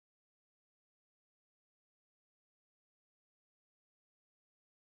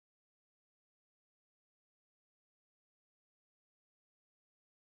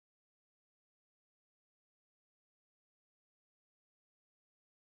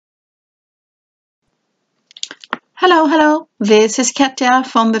Hello. This is Katja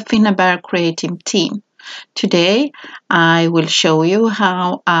from the Finnabair Creative team. Today I will show you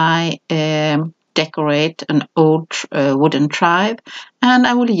how I decorate an old wooden tribe, and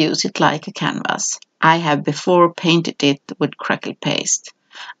I will use it like a canvas. I have before painted it with crackle paste.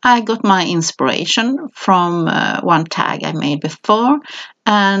 I got my inspiration from one tag I made before,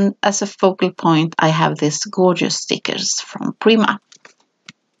 and as a focal point I have these gorgeous stickers from Prima.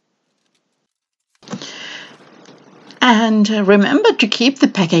 And remember to keep the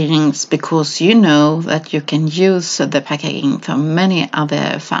packagings because you know that you can use the packaging for many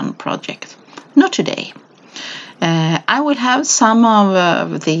other fun projects. Not today. I will have some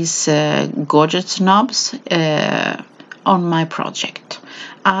of these gorgeous knobs on my project.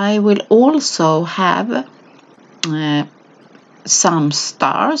 I will also have some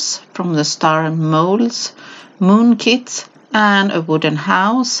stars from the star molds, moon kits, and a wooden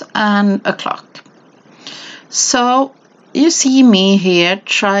house and a clock. So you see me here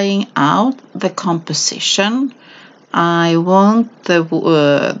trying out the composition. I want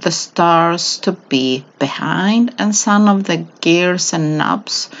the stars to be behind, and some of the gears and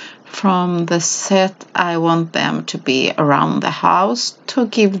knobs from the set, I want them to be around the house to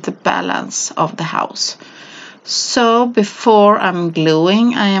give the balance of the house. So before I'm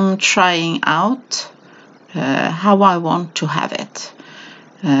gluing, I am trying out how I want to have it.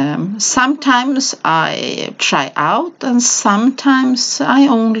 Sometimes I try out and sometimes I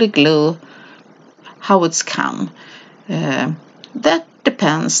only glue how it's come. That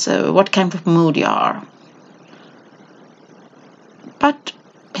depends what kind of mood you are. But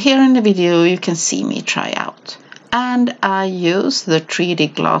here in the video you can see me try out. And I use the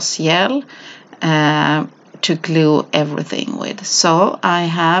 3D gloss gel to glue everything with. So I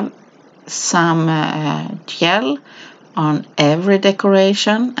have some gel on every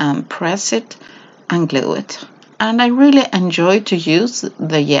decoration and press it and glue it. And I really enjoy to use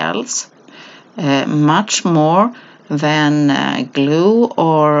the gels much more than glue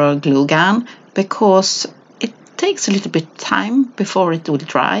or glue gun because it takes a little bit time before it will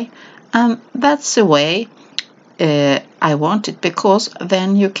dry, and that's the way I want it, because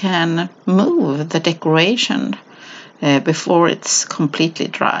then you can move the decoration before it's completely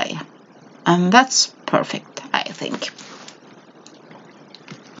dry, and that's perfect, I think.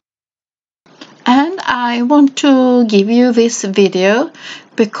 And I want to give you this video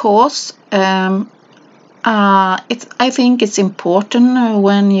because I think it's important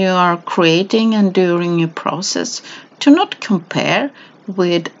when you are creating and during your process to not compare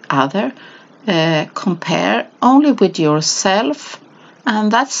with other, compare only with yourself.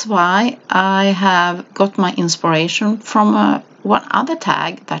 And that's why I have got my inspiration from one other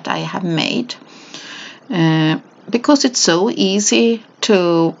tag that I have made, because it's so easy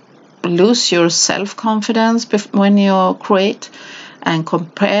to lose your self-confidence when you create and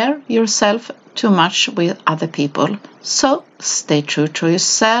compare yourself too much with other people. So stay true to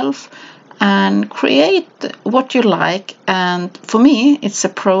yourself and create what you like. And for me, it's a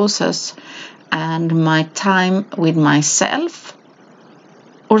process and my time with myself.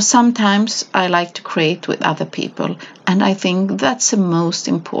 Or sometimes I like to create with other people, and I think that's the most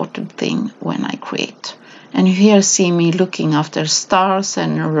important thing when I create. And you here see me looking after stars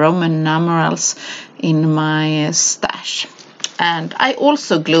and Roman numerals in my stash. And I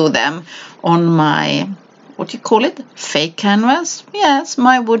also glue them on my, what you call it, fake canvas? Yes,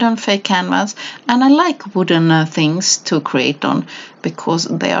 my wooden fake canvas. And I like wooden things to create on because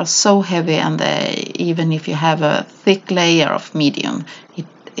they are so heavy, and they, even if you have a thick layer of medium,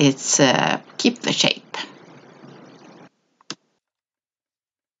 it's keep the shape.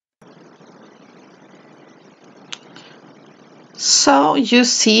 So you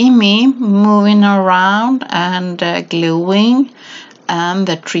see me moving around and gluing and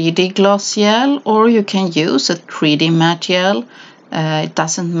the 3D gloss gel, or you can use a 3D matte gel. It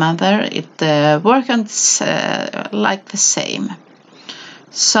doesn't matter, it works like the same.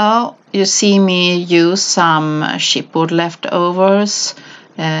 So you see me use some chipboard leftovers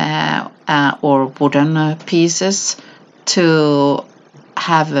or wooden pieces to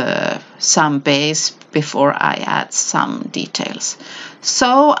have some base before I add some details.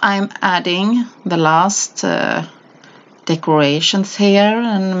 So I'm adding the last decorations here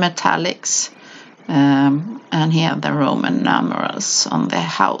and metallics, and here the Roman numerals on the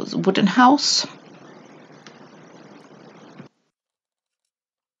house, wooden house.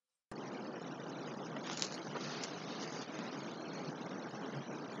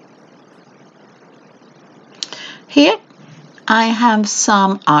 Here I have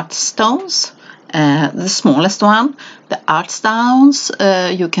some art stones, The smallest one, the art stones,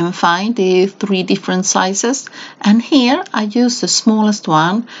 you can find the 3 different sizes, and here I use the smallest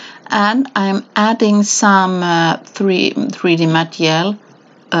one, and I'm adding some 3D material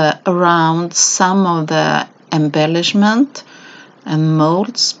around some of the embellishment and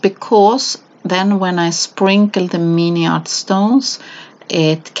molds, because then when I sprinkle the mini art stones,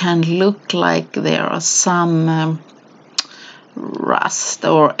 it can look like there are some rust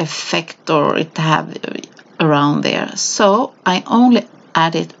or effect or it have around there. So I only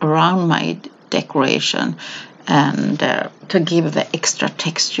add it around my decoration and to give the extra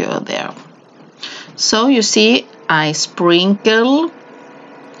texture there. So you see, I sprinkle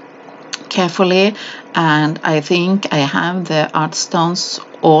carefully, and I think I have the art stones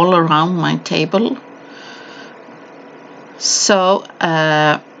all around my table. So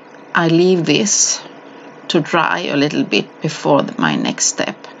I leave this to dry a little bit before my next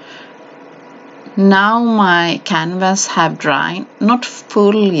step. Now my canvas have dried, not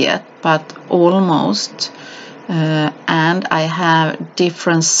full yet, but almost, and I have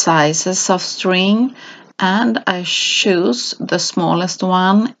different sizes of string, and I choose the smallest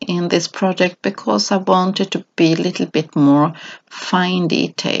one in this project because I want it to be a little bit more fine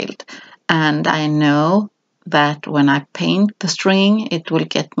detailed, and I know that when I paint the string it will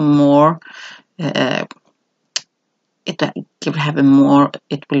get more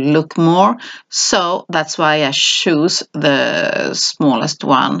it will look more, so that's why I choose the smallest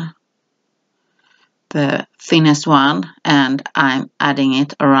one, the thinnest one, and I'm adding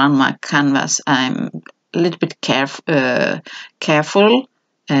it around my canvas. I'm a little bit careful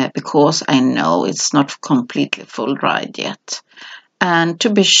because I know it's not completely full dried yet. And to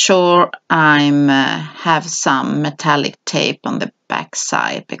be sure, I'm have some metallic tape on the back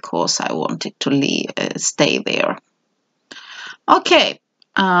side because I want it to stay there. Okay,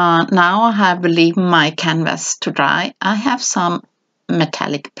 now I have leave my canvas to dry. I have some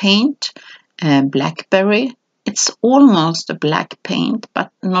metallic paint, blackberry. It's almost a black paint,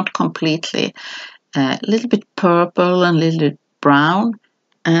 but not completely. A little bit purple and a little bit brown,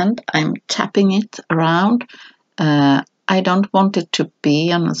 and I'm tapping it around. I don't want it to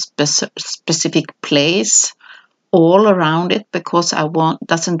be on a specific place all around it because I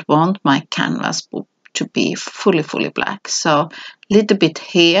doesn't want my canvas to be fully black. So a little bit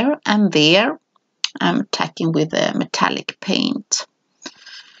here and there I'm tacking with a metallic paint.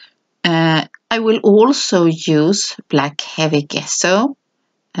 I will also use black heavy gesso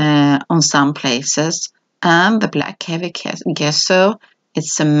on some places, and the black heavy gesso,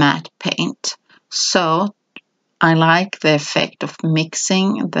 it's a matte paint, so I like the effect of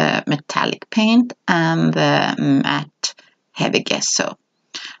mixing the metallic paint and the matte heavy gesso.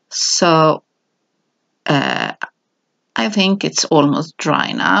 So I think it's almost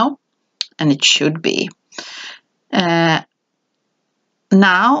dry now, and it should be. Now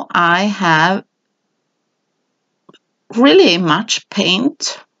I have really much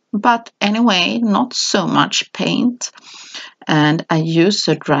paint, but anyway, not so much paint. And I use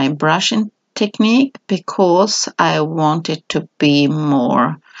a dry brushing technique because I want it to be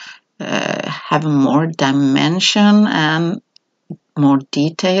more, have more dimension and more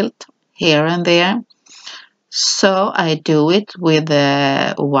detailed here and there. So I do it with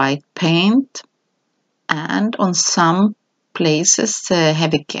a white paint, and on some places the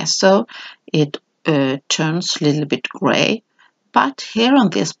heavy gesso, it turns a little bit gray, but here on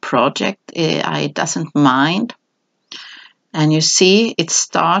this project I doesn't mind. And you see it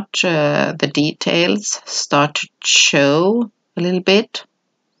the details start to show a little bit.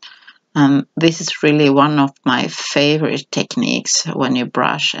 This is really one of my favorite techniques when you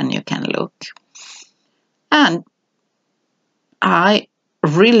brush and you can look. And I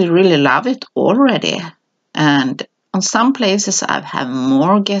really love it already. And on some places I have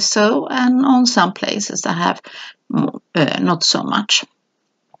more gesso, and on some places I have not so much.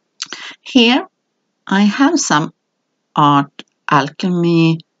 Here I have some art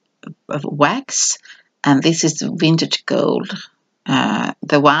alchemy wax, and this is vintage gold,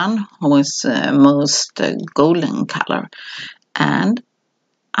 the one who is most golden color. And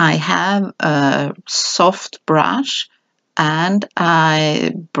I have a soft brush, and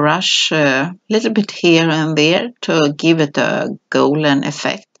I brush a little bit here and there to give it a golden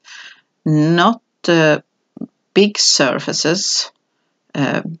effect. Not big surfaces,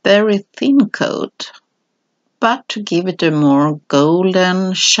 very thin coat, but to give it a more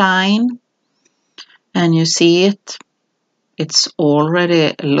golden shine. And you see it's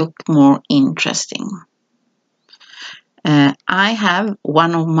already look more interesting. I have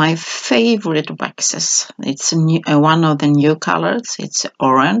one of my favorite waxes. It's one of the new colors. It's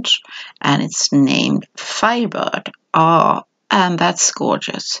orange and it's named Firebird. Oh, and that's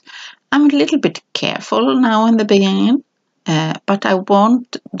gorgeous. I'm a little bit careful now in the beginning, but I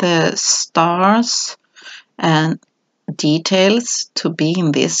want the stars and details to be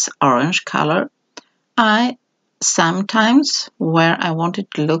in this orange color. I sometimes, where I want it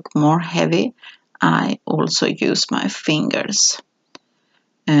to look more heavy, I also use my fingers.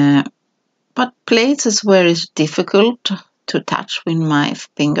 But places where it's difficult to touch with my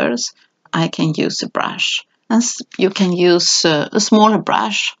fingers, I can use a brush. And you can use a smaller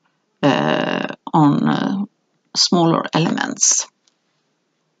brush on smaller elements.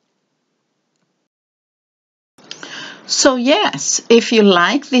 So yes, if you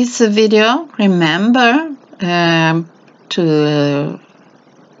like this video, remember to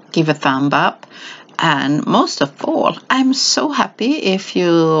give a thumb up, and most of all, I'm so happy if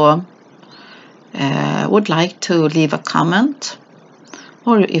you would like to leave a comment,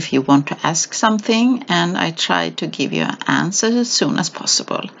 or if you want to ask something, and I try to give you an answer as soon as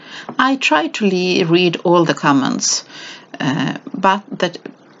possible. I try to read all the comments, but the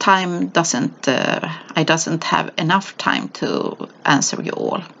time doesn't have enough time to answer you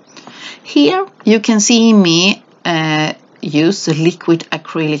all. Here you can see me use the liquid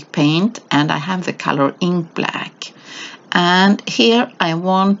acrylic paint, and I have the color ink black. And here I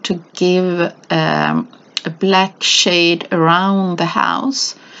want to give a black shade around the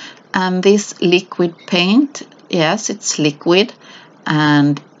house. And this liquid paint, yes, it's liquid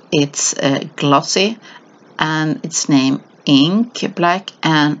and it's glossy, and it's named ink black,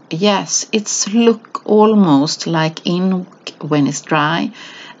 and yes, it's look almost like ink when it's dry.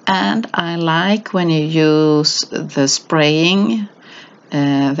 And I like when you use the spraying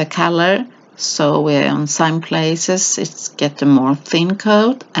the color, so on some places it's get a more thin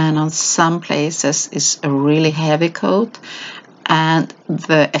coat, and on some places it's a really heavy coat, and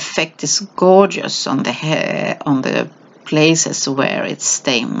the effect is gorgeous on the places where it's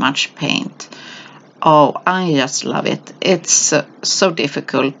stained much paint. Oh, I just love it. It's so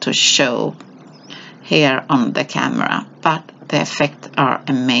difficult to show here on the camera, but the effects are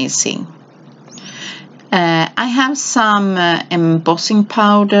amazing. I have some embossing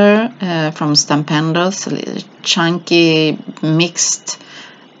powder from Stampendos, a little chunky mixed,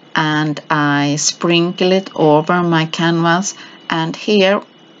 and I sprinkle it over my canvas. And here,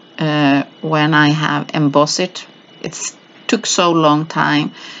 when I have embossed it, it took so long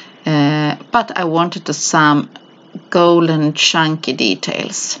time, but I wanted some golden chunky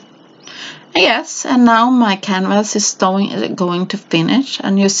details. Yes, and now my canvas is going to finish,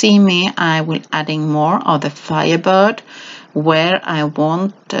 and you see me, I will adding more of the Firebird where I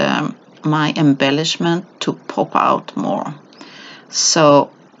want my embellishment to pop out more.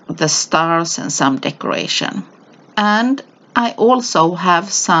 So the stars and some decoration. And I also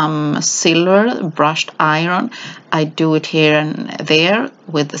have some silver brushed iron. I do it here and there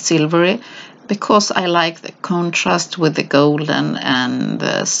with the silvery, because I like the contrast with the golden and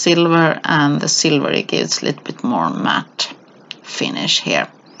the silver, and the silvery gives a little bit more matte finish here.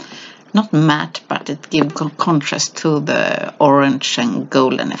 Not matte, but it gives contrast to the orange and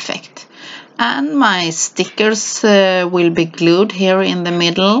golden effect. And my stickers will be glued here in the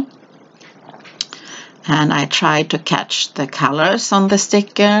middle. And I try to catch the colors on the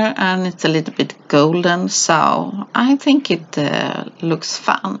sticker, and it's a little bit golden, so I think it looks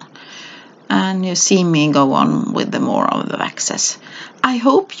fun. And you see me go on with the more of the waxes. I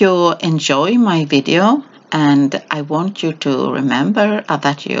hope you enjoy my video, and I want you to remember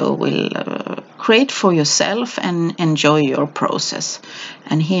that you will create for yourself and enjoy your process.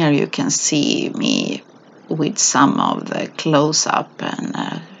 And here you can see me with some of the close-up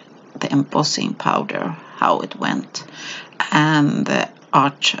and the embossing powder, how it went, and the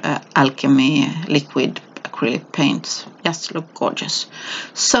Art Alchemy liquid acrylic paints just look gorgeous.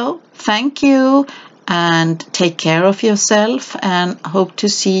 So thank you, and take care of yourself, and hope to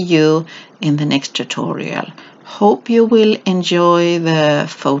see you in the next tutorial. Hope you will enjoy the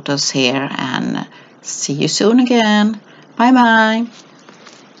photos here, and see you soon again. Bye bye.